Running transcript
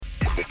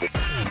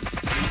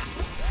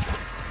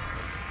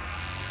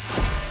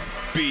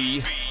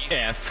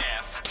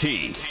BFT.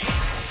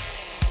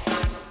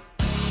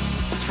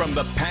 From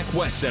the Pac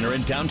West Center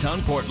in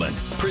downtown Portland,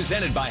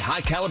 presented by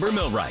High Caliber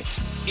Millwrights.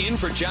 In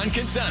for John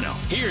Canzano,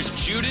 here's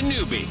Judah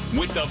Newby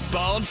with the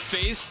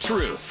bald-faced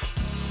truth.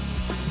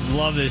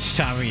 Love this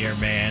time of year,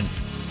 man.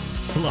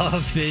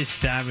 Love this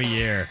time of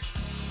year.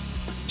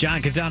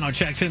 John Canzano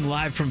checks in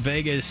live from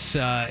Vegas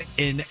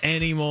in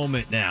any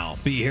moment now.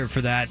 Be here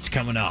for that. It's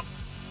coming up.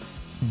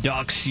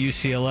 Ducks,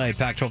 UCLA,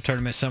 Pac-12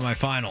 tournament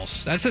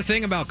semifinals. That's the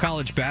thing about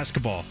college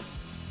basketball.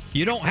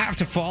 You don't have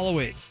to follow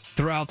it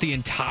throughout the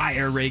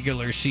entire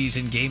regular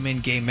season, game in,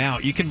 game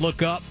out. You can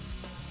look up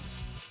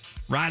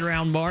right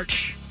around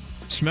March,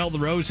 smell the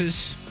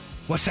roses.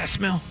 What's that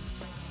smell?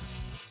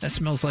 That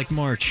smells like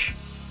March.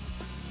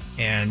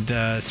 And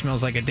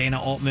smells like a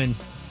Dana Altman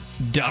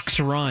Ducks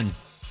run.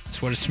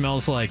 That's what it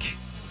smells like.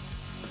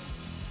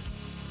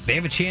 They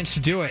have a chance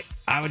to do it.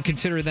 I would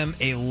consider them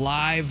a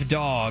live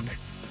dog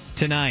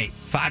tonight.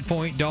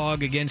 5-point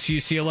dog against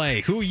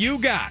UCLA. Who you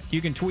got?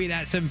 You can tweet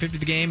at 750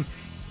 The Game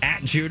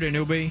at Judah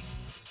Newby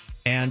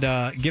and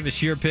give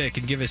us your pick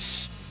and give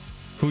us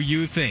who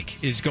you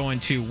think is going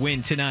to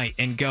win tonight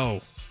and go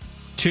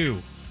to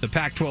the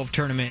Pac-12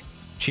 tournament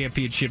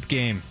championship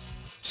game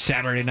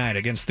Saturday night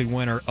against the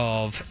winner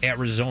of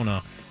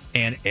Arizona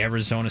and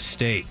Arizona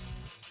State.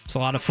 It's a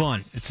lot of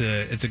fun. It's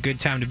a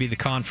good time to be the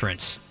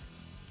conference.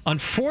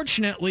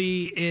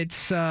 Unfortunately,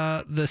 it's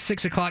the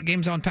 6 o'clock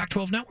games on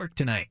Pac-12 Network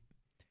tonight.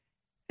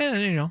 And,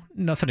 you know,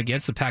 nothing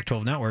against the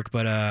Pac-12 Network,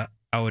 but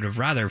I would have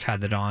rather have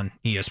had that on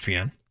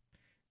ESPN.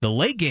 The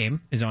late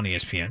game is on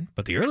ESPN,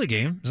 but the early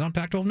game is on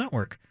Pac-12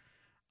 Network.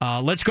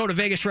 Let's go to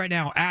Vegas right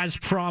now. As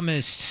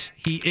promised,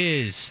 he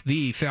is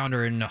the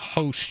founder and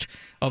host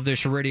of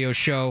this radio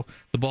show,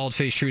 The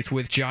Bald-Faced Truth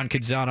with John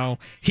Canzano.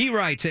 He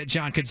writes at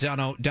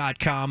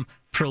johncanzano.com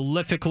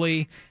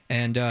prolifically,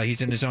 and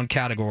he's in his own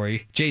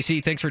category.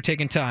 JC, thanks for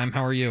taking time.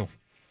 How are you?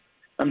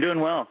 I'm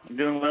doing well.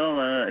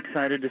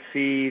 Excited to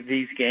see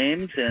these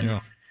games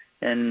and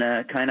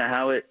kind of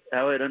how it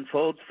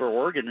unfolds for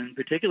Oregon in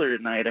particular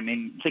tonight. I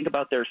mean, think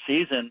about their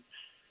season.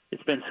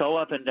 It's been so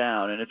up and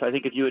down. And if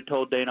you had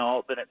told Dana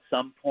Altman at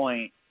some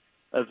point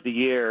of the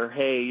year,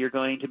 hey, you're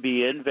going to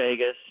be in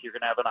Vegas, you're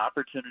going to have an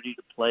opportunity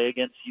to play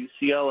against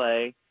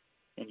UCLA,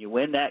 and you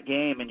win that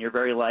game, and you're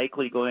very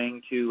likely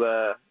going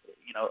to,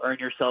 earn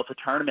yourself a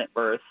tournament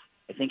berth,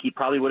 I think he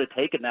probably would have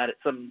taken that at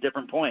some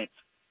different points.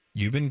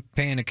 You've been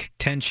paying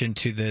attention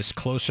to this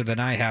closer than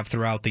I have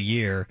throughout the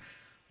year.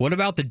 What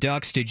about the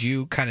Ducks? Did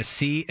you kind of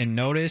see and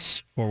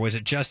notice, or was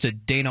it just a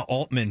Dana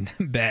Altman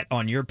bet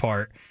on your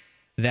part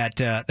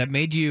that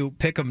made you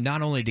pick them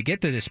not only to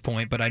get to this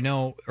point, but I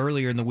know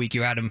earlier in the week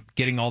you had them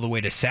getting all the way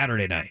to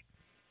Saturday night?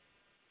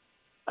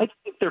 I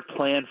think they're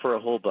planned for a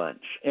whole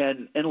bunch.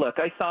 And look,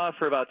 I saw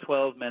for about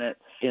 12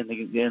 minutes in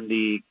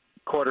the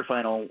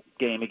quarterfinal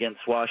game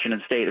against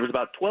Washington State. There was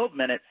about 12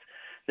 minutes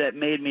that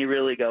made me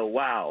really go,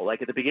 wow,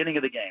 like at the beginning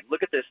of the game,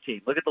 look at this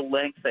team. Look at the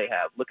length they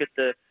have. Look at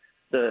the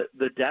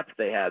depth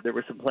they have. There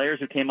were some players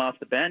who came off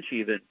the bench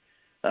even,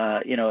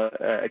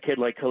 a kid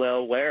like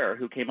Khalil Ware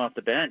who came off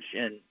the bench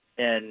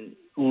and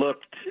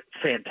looked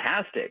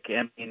fantastic.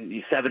 I mean,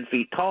 he's 7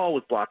 feet tall,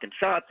 was blocking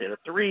shots, hit a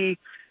three.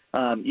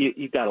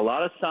 You've got a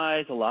lot of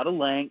size, a lot of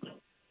length.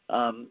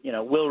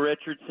 Will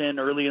Richardson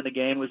early in the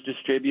game was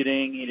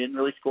distributing. He didn't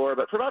really score.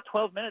 But for about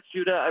 12 minutes,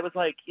 Judah, I was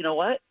like, you know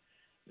what?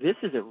 This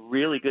is a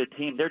really good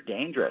team. They're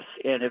dangerous.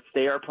 And if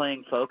they are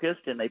playing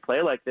focused and they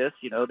play like this,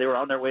 they were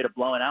on their way to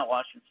blowing out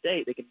Washington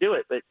State. They can do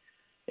it. But,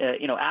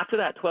 after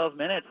that 12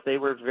 minutes, they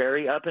were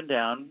very up and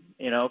down,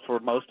 for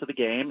most of the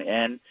game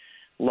and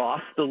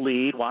lost the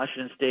lead.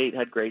 Washington State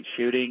had great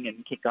shooting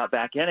and got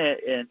back in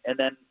it. And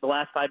then the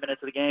last 5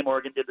 minutes of the game,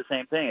 Oregon did the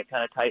same thing. It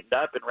kind of tightened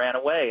up and ran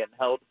away and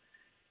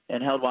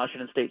held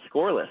Washington State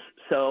scoreless.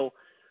 So,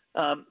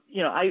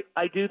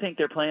 I do think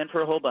they're playing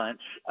for a whole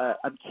bunch.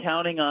 I'm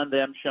counting on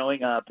them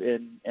showing up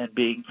and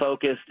being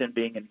focused and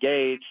being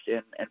engaged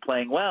and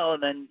playing well.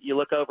 And then you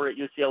look over at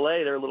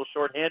UCLA, they're a little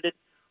shorthanded,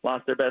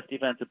 lost their best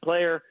defensive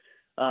player.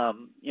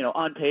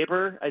 On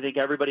paper, I think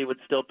everybody would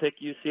still pick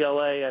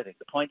UCLA. I think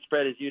the point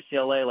spread is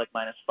UCLA like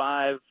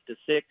 -5 to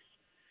 6.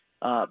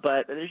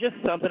 But there's just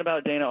something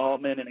about Dana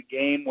Altman in a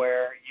game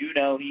where he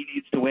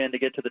needs to win to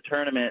get to the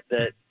tournament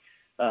that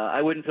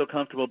I wouldn't feel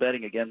comfortable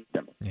betting against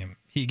him. Yeah,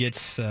 he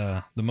gets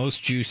the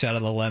most juice out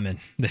of the lemon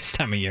this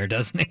time of year,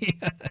 doesn't he?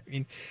 I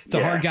mean, it's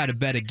a hard guy to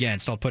bet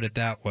against, I'll put it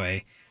that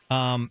way.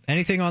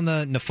 Anything on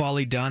the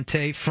N'Faly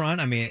Dante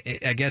front? I mean,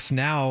 I guess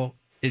now,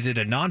 is it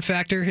a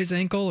non-factor, his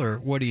ankle, or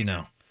what do you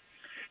know?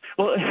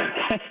 Well,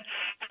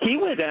 he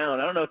went down.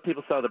 I don't know if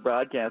people saw the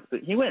broadcast,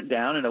 but he went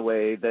down in a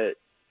way that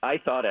I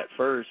thought at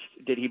first,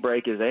 did he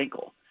break his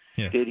ankle?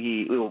 Yeah.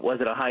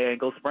 Was it a high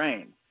ankle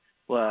sprain?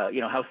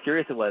 How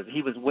serious it was.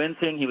 He was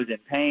wincing. He was in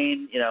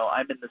pain.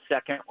 I'm in the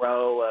second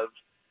row of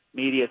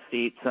media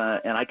seats,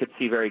 and I could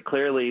see very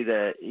clearly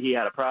that he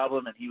had a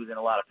problem and he was in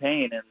a lot of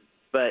pain.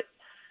 But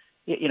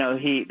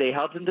they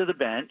helped him to the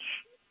bench.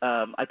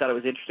 I thought it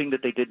was interesting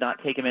that they did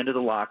not take him into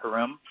the locker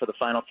room for the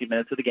final few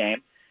minutes of the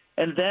game.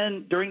 And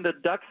then during the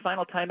Ducks'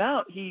 final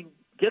timeout, he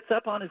gets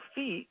up on his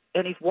feet,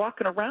 and he's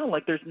walking around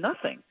like there's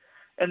nothing.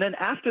 And then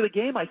after the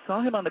game, I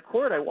saw him on the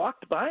court. I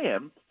walked by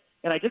him,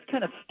 and I just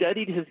kind of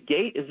studied his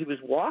gait as he was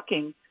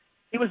walking.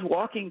 He was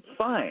walking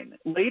fine.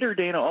 Later,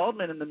 Dana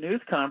Altman in the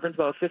news conference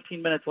about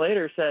 15 minutes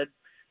later said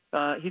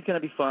he's going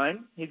to be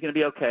fine. He's going to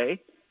be okay.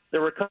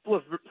 There were a couple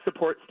of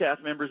support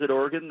staff members at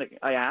Oregon that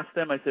I asked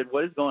them, I said,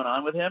 what is going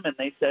on with him? And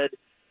they said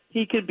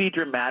he can be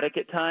dramatic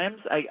at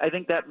times. I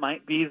think that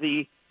might be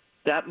the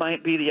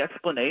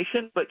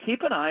explanation, but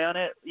keep an eye on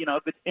it. You know,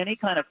 if it's any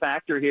kind of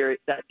factor here,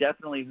 that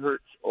definitely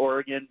hurts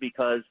Oregon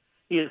because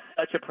he is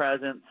such a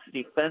presence,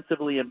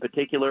 defensively in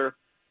particular,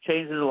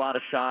 changes a lot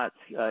of shots,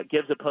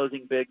 gives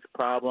opposing bigs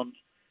problems.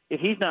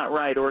 If he's not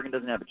right, Oregon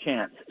doesn't have a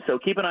chance. So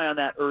keep an eye on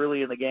that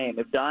early in the game.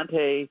 If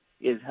Dante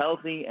is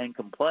healthy and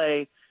can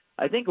play,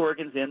 I think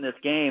Oregon's in this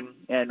game.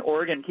 And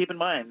Oregon, keep in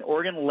mind,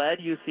 Oregon led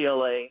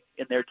UCLA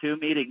in their 2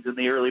 meetings in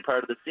the early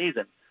part of the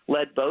season,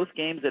 led both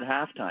games at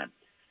halftime.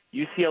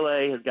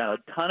 UCLA has got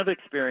a ton of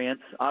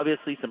experience,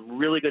 obviously some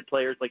really good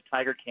players like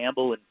Tiger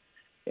Campbell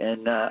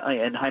and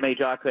Jaime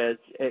Jaquez.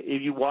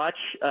 If you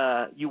watch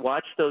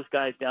those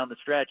guys down the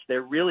stretch,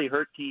 they're really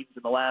hurt teams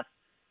in the last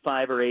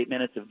 5 or 8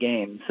 minutes of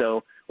games.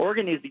 So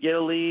Oregon needs to get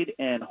a lead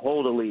and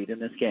hold a lead in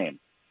this game.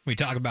 We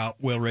talk about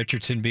Will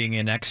Richardson being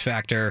an X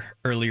factor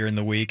earlier in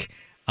the week.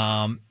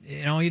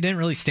 He didn't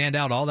really stand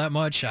out all that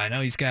much. I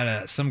know he's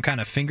got some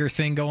kind of finger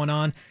thing going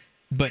on,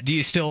 but do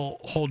you still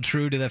hold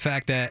true to the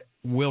fact that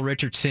Will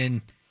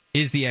Richardson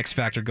is the X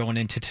factor going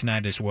into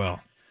tonight as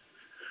well?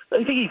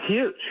 I think he's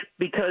huge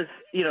because,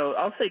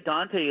 I'll say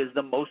Dante is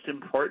the most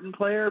important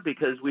player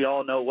because we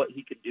all know what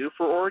he could do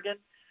for Oregon.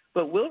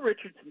 But Will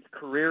Richardson's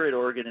career at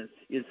Oregon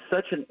is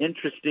such an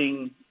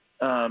interesting,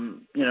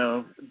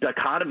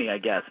 dichotomy, I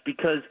guess,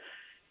 because,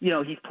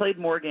 he's played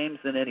more games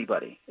than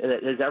anybody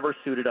that has ever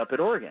suited up at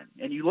Oregon.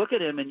 And you look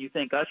at him and you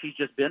think, gosh, he's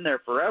just been there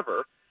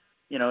forever.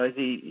 Has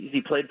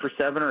he played for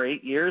 7 or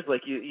 8 years?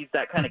 Like he's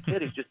that kind of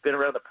kid who's just been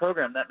around the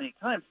program that many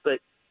times. But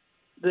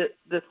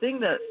the thing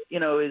that,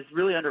 is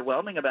really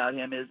underwhelming about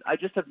him is I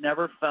just have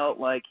never felt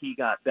like he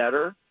got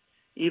better.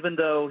 Even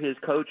though his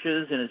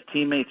coaches and his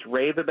teammates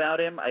rave about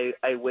him,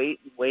 I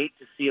wait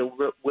to see a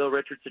Will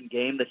Richardson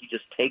game that he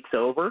just takes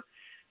over.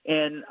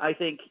 And I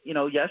think,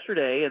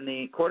 yesterday in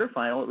the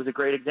quarterfinal, it was a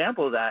great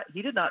example of that.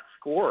 He did not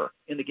score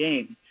in the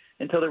game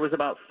until there was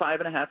about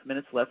 5.5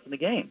 minutes left in the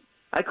game.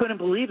 I couldn't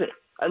believe it.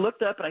 I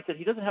looked up and I said,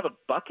 he doesn't have a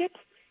bucket?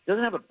 He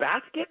doesn't have a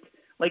basket?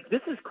 Like,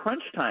 this is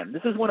crunch time.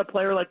 This is when a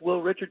player like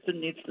Will Richardson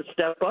needs to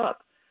step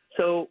up.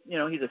 So,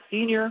 he's a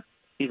senior.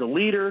 He's a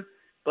leader.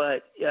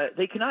 But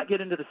they cannot get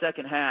into the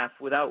second half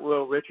without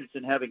Will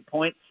Richardson having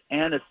points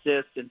and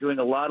assists and doing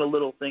a lot of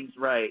little things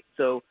right.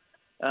 So,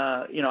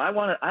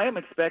 I am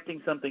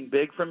expecting something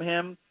big from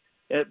him.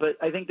 But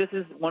I think this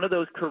is one of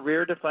those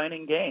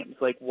career-defining games.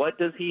 Like, what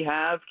does he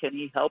have? Can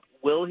he help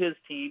will his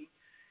team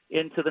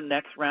into the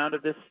next round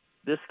of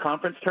this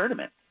conference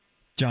tournament?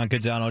 John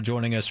Canzano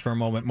joining us for a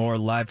moment more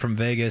live from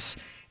Vegas.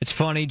 It's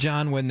funny,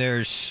 John, when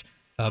there's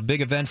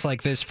big events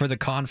like this for the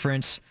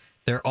conference,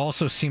 there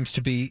also seems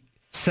to be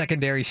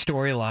secondary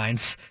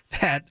storylines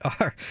that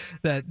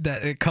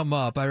come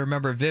up. I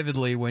remember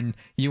vividly when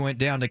you went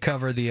down to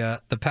cover the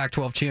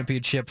Pac-12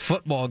 championship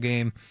football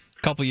game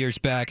a couple years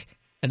back,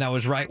 and that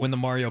was right when the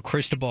Mario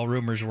Cristobal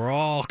rumors were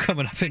all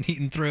coming up and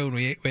eating through, and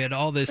we had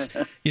all this,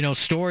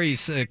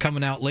 stories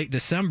coming out late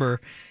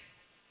December.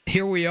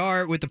 Here we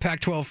are with the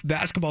Pac-12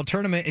 basketball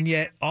tournament, and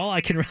yet all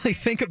I can really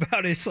think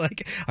about is,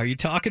 like, are you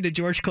talking to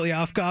George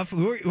Kliavkoff?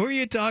 Who are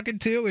you talking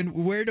to, and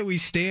where do we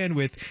stand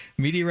with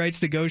media rights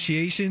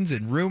negotiations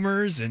and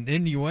rumors and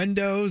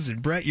innuendos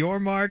and Brett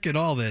Yormark and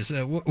all this?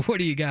 What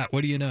do you got?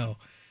 What do you know?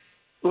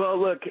 Well,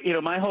 look,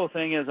 my whole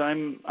thing is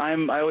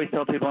I always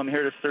tell people I'm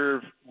here to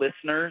serve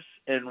listeners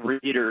and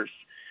readers,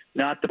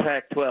 not the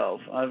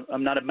Pac-12.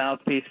 I'm not a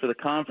mouthpiece for the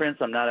conference.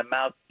 I'm not a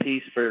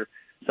mouthpiece for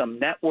some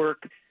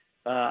network.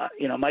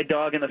 My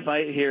dog in the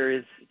fight here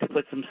is to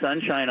put some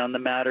sunshine on the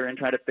matter and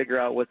try to figure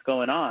out what's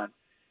going on.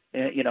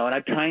 And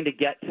I'm trying to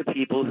get to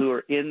people who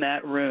are in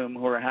that room,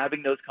 who are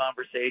having those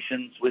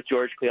conversations with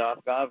George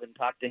Kliavkoff and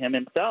talk to him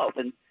himself.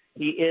 And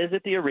he is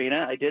at the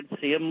arena. I did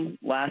see him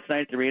last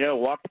night at the arena,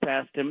 walked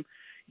past him.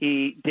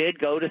 He did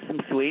go to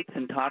some suites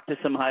and talk to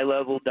some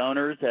high-level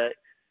donors at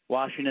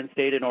Washington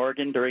State and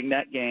Oregon during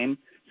that game.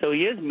 So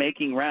he is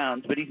making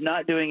rounds, but he's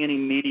not doing any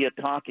media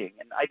talking.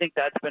 And I think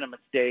that's been a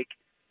mistake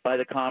by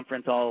the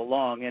conference all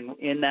along. And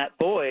in that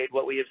void,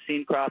 what we have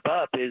seen crop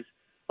up is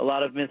a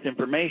lot of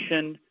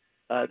misinformation.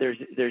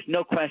 There's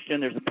no question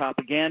there's a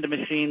propaganda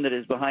machine that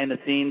is behind the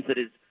scenes that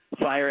is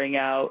firing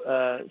out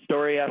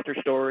story after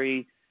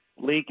story,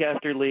 leak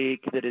after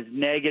leak, that is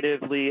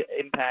negatively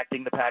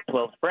impacting the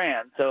Pac-12's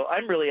brand. So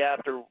I'm really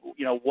after,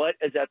 what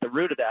is at the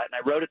root of that. And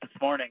I wrote it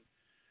this morning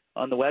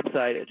on the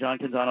website at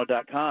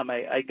johncanzano.com.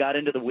 I got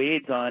into the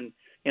weeds on,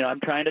 I'm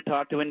trying to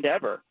talk to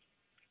Endeavor,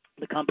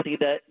 the company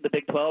that the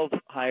Big 12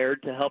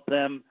 hired to help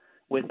them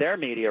with their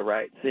media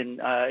rights. And,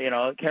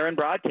 Karen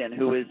Brodkin,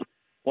 who is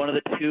one of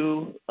the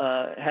two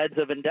heads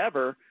of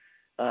Endeavor,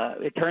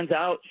 it turns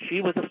out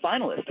she was a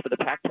finalist for the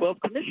Pac-12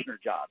 commissioner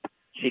job.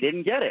 She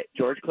didn't get it.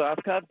 George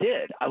Kliavkoff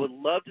did. I would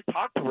love to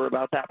talk to her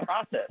about that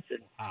process. And,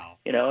 Wow.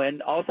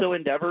 and also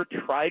Endeavor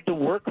tried to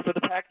work for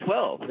the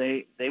Pac-12.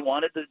 They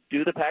wanted to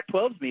do the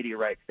Pac-12's media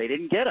rights. They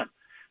didn't get them.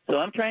 So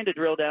I'm trying to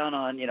drill down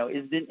on,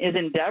 is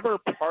Endeavor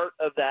part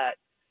of that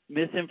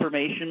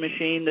misinformation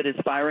machine that is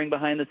firing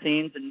behind the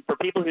scenes? And for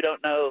people who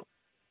don't know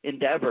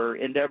Endeavor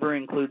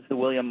includes the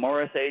William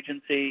Morris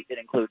Agency. It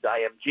includes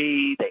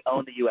IMG. They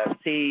own the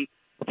UFC.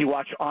 If you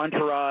watch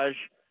Entourage,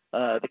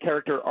 the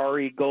character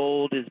Ari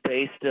Gold is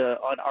based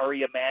on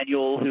Ari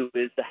Emanuel, who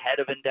is the head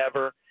of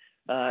Endeavor.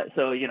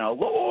 So,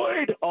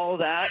 Lloyd, all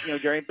that,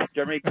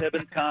 Jeremy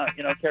Piven's,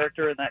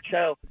 character in that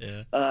show,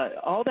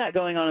 all that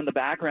going on in the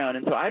background.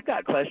 And so I've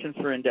got questions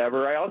for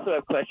Endeavor. I also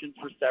have questions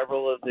for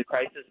several of the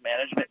crisis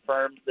management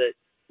firms that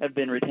have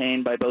been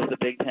retained by both the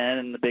Big Ten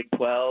and the Big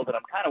 12. And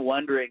I'm kind of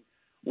wondering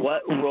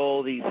what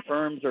role these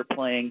firms are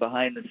playing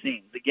behind the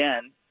scenes.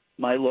 Again,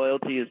 my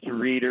loyalty is to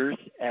readers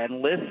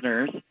and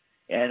listeners,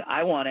 and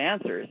I want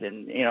answers.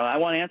 And, I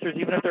want answers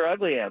even if they're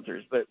ugly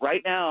answers. But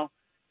right now,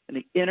 in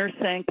the inner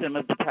sanctum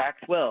of the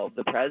Pac-12,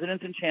 the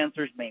presidents and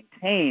chancellors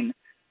maintain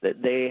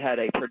that they had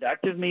a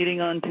productive meeting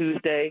on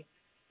Tuesday.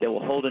 They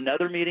will hold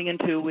another meeting in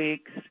 2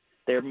 weeks.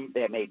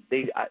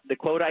 The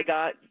quote I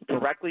got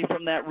directly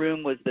from that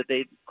room was that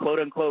they, quote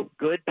unquote,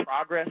 good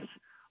progress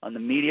on the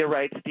media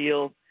rights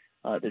deal.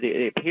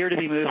 They appear to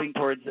be moving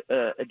towards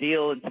a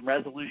deal and some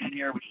resolution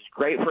here, which is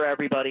great for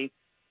everybody.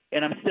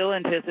 And I'm still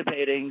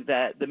anticipating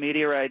that the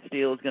media rights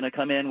deal is going to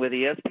come in with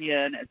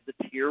ESPN as the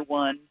Tier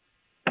 1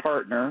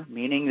 partner,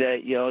 meaning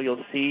that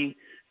you'll see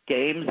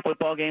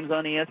football games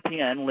on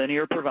ESPN,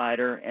 linear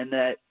provider, and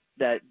that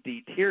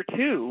the Tier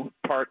 2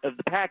 part of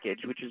the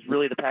package, which is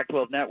really the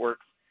Pac-12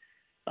 network's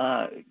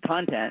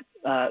content,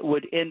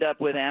 would end up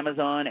with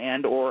Amazon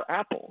and or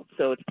Apple.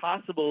 So it's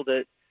possible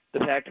that the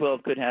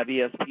Pac-12 could have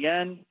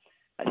ESPN.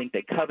 I think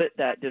they covet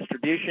that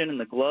distribution and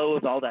the glow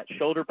of all that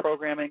shoulder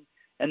programming,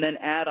 and then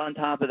add on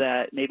top of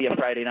that maybe a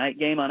Friday night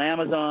game on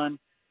Amazon,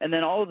 and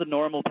then all of the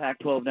normal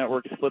Pac-12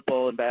 networks,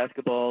 football and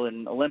basketball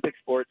and Olympic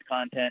sports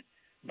content,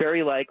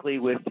 very likely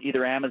with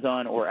either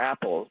Amazon or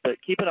Apple.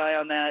 But keep an eye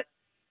on that.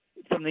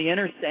 From the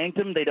inner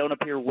sanctum, they don't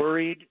appear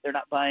worried. They're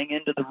not buying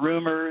into the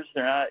rumors.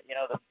 They're not,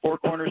 the Four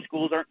Corners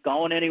schools aren't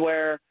going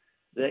anywhere.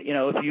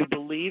 If you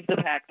believe the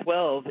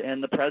Pac-12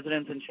 and the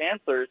presidents and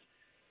chancellors,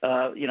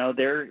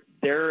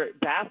 they're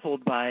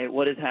baffled by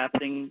what is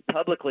happening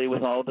publicly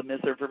with all the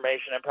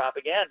misinformation and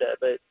propaganda.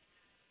 But,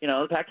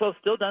 the Pac-12's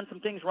still done some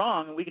things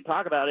wrong, and we can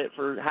talk about it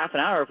for half an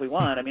hour if we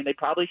want. I mean, they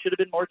probably should have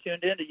been more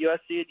tuned in to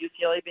USC and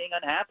UCLA being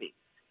unhappy.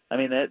 I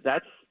mean,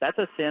 that's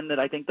a sin that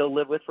I think they'll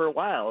live with for a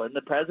while. And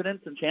the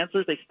presidents and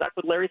chancellors, they stuck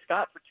with Larry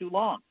Scott for too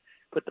long,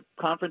 put the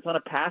conference on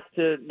a path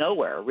to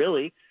nowhere,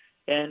 really.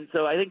 And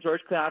so I think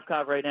George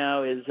Kliavkoff right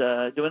now is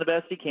doing the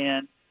best he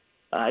can.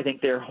 I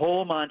think their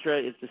whole mantra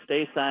is to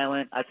stay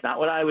silent. That's not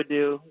what I would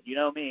do. You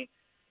know me.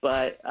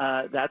 But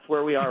that's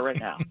where we are right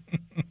now.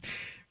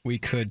 We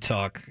could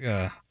talk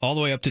all the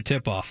way up to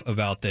tip-off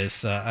about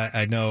this.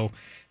 I know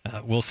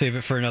we'll save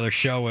it for another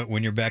show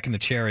when you're back in the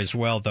chair as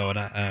well, though,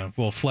 and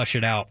we'll flesh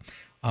it out.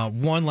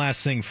 One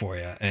last thing for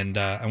you, and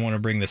I want to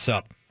bring this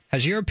up.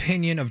 Has your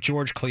opinion of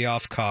George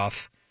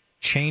Kliavkoff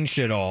changed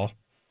at all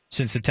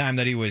since the time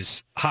that he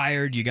was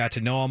hired? You got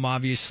to know him,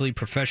 obviously,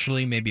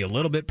 professionally, maybe a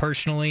little bit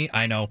personally.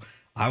 I know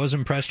I was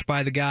impressed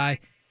by the guy.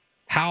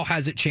 How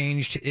has it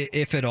changed,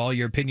 if at all,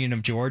 your opinion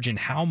of George, and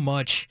how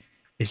much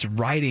is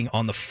riding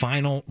on the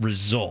final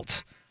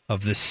result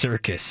of this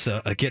circus,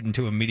 getting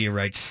to a media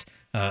rights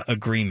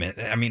agreement?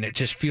 I mean, it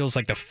just feels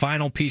like the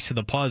final piece of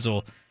the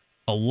puzzle.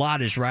 A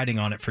lot is riding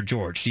on it for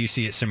George. Do you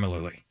see it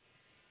similarly?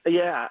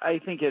 Yeah, I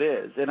think it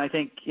is. And I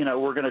think,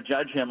 we're going to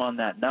judge him on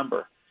that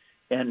number.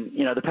 And,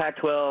 the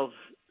Pac-12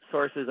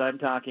 sources I'm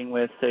talking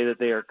with say that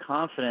they are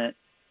confident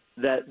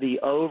that the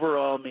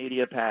overall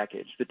media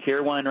package, the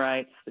Tier 1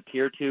 rights, the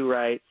Tier 2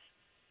 rights,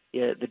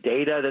 the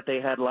data that they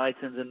had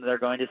licensed and they're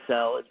going to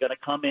sell is going to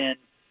come in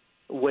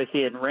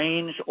within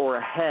range or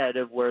ahead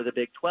of where the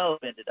Big 12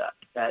 ended up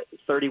at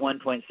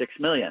 $31.6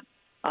 million.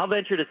 I'll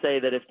venture to say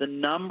that if the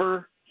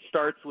number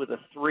starts with a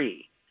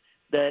 3,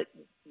 that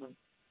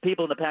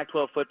people in the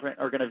Pac-12 footprint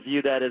are going to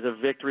view that as a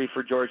victory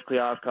for George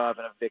Kliavkoff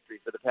and a victory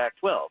for the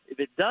Pac-12. If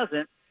it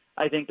doesn't,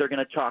 I think they're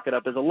going to chalk it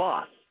up as a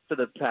loss for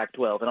the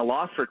Pac-12 and a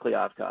loss for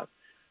Kliavkoff.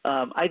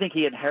 I think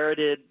he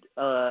inherited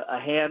a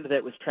hand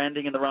that was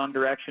trending in the wrong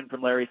direction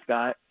from Larry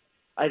Scott.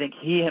 I think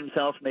he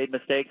himself made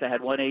mistakes. I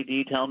had one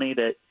AD tell me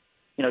that,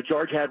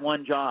 George had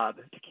one job,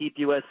 to keep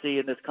USC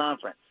in this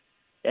conference.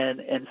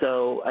 And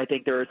so I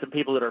think there are some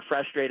people that are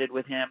frustrated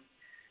with him.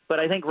 But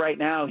I think right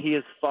now he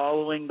is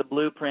following the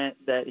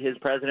blueprint that his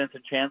presidents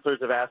and chancellors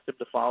have asked him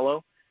to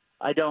follow.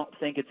 I don't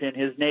think it's in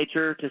his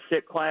nature to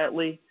sit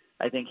quietly.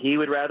 I think he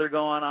would rather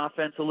go on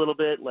offense a little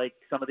bit like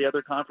some of the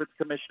other conference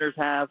commissioners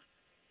have.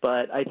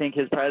 But I think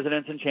his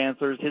presidents and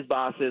chancellors, his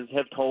bosses,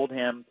 have told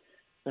him,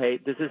 hey,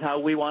 this is how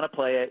we want to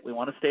play it. We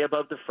want to stay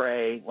above the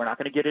fray. We're not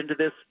going to get into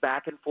this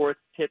back-and-forth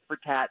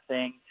tit-for-tat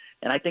thing.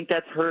 And I think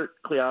that's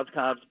hurt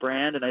Kliavkoff's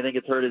brand, and I think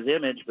it's hurt his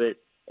image. But,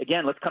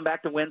 again, let's come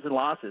back to wins and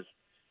losses.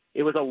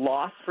 It was a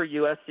loss for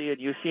USC and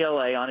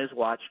UCLA on his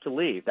watch to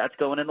leave. That's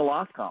going in the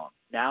loss column.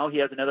 Now he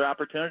has another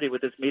opportunity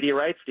with this media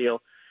rights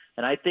deal.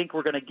 And I think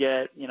we're going to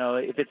get,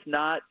 if it's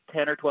not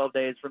 10 or 12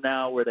 days from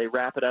now where they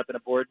wrap it up in a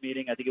board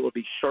meeting, I think it will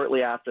be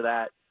shortly after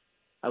that.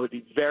 I would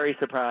be very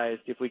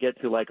surprised if we get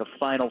to like a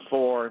Final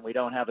Four and we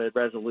don't have a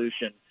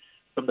resolution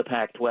from the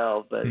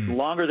Pac-12. But the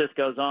longer this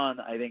goes on,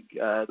 I think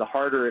the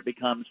harder it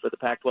becomes for the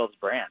Pac-12's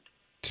brand.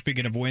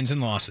 Speaking of wins and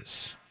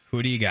losses,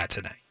 who do you got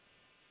tonight?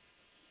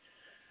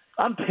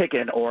 I'm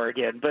picking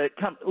Oregon, but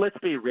let's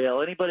be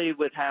real. Anybody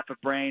with half a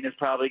brain is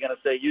probably going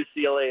to say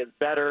UCLA is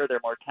better. They're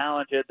more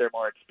talented. They're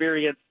more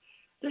experienced.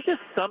 There's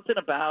just something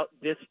about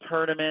this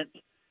tournament.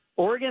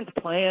 Oregon's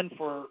playing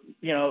for,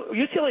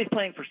 UCLA's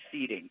playing for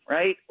seeding,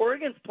 right?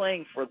 Oregon's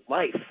playing for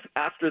life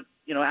after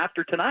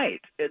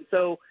tonight. And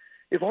so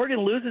if Oregon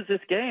loses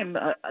this game,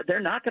 they're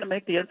not going to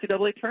make the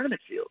NCAA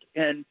tournament field.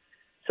 And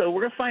so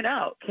we're going to find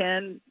out.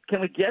 Can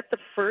we get the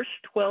first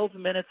 12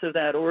 minutes of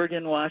that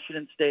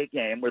Oregon-Washington State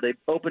game where they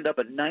opened up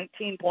a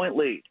 19-point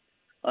lead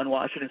on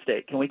Washington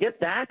State? Can we get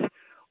that?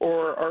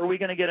 Or are we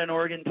going to get an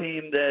Oregon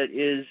team that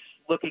is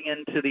looking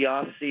into the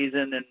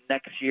offseason and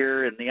next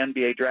year and the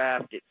NBA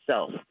draft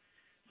itself?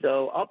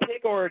 So I'll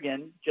take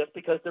Oregon just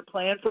because they're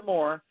playing for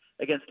more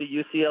against a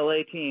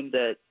UCLA team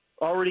that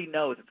already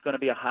knows it's going to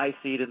be a high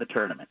seed in the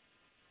tournament.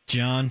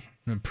 John,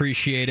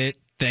 appreciate it.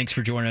 Thanks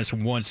for joining us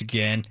once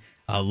again.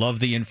 Love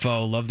the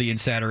info. Love the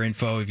insider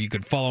info. If you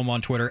could follow him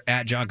on Twitter,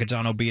 at John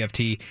Canzano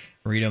BFT.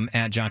 Read him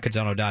at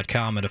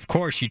johncanzano.com. And, of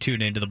course, you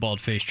tune into the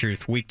Bald Faced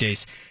Truth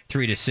weekdays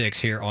 3 to 6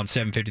 here on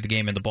 750 The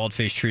Game and the Bald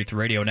Faced Truth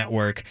Radio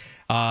Network.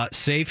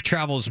 Safe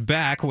travels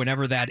back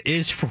whenever that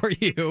is for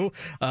you,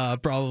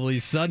 probably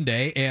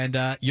Sunday.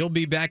 And you'll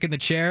be back in the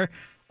chair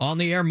on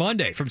the air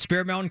Monday from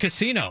Spirit Mountain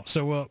Casino.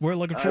 So we're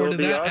looking forward to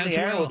that as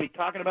well. We'll be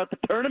talking about the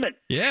tournament.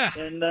 Yeah.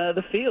 And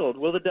the field.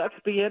 Will the Ducks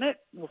be in it?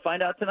 We'll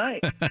find out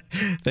tonight.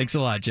 Thanks a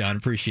lot, John.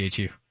 Appreciate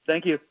you.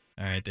 Thank you.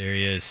 All right, there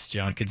he is,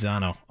 John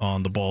Canzano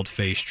on the Bald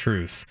Faced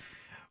Truth.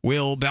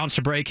 We'll bounce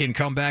a break and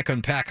come back,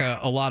 unpack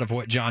a lot of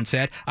what John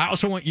said. I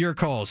also want your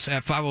calls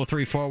at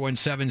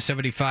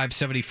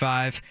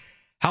 503-417-7575.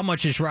 How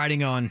much is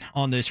riding on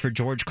this for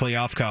George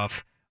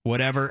Kliavkoff,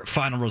 whatever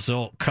final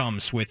result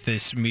comes with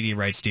this media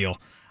rights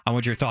deal? I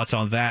want your thoughts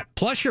on that.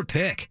 Plus your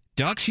pick,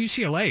 Ducks,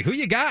 UCLA. Who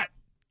you got?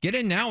 Get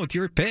in now with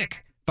your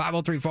pick.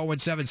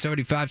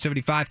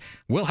 503-417-7575.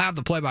 We'll have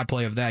the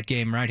play-by-play of that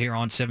game right here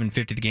on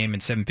 750 The Game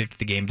and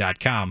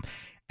 750thegame.com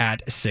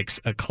at 6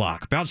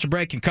 o'clock. Bounce a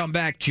break and come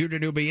back. Judah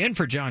Newby in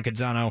for John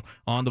Canzano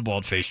on the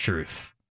Bald Faced Truth.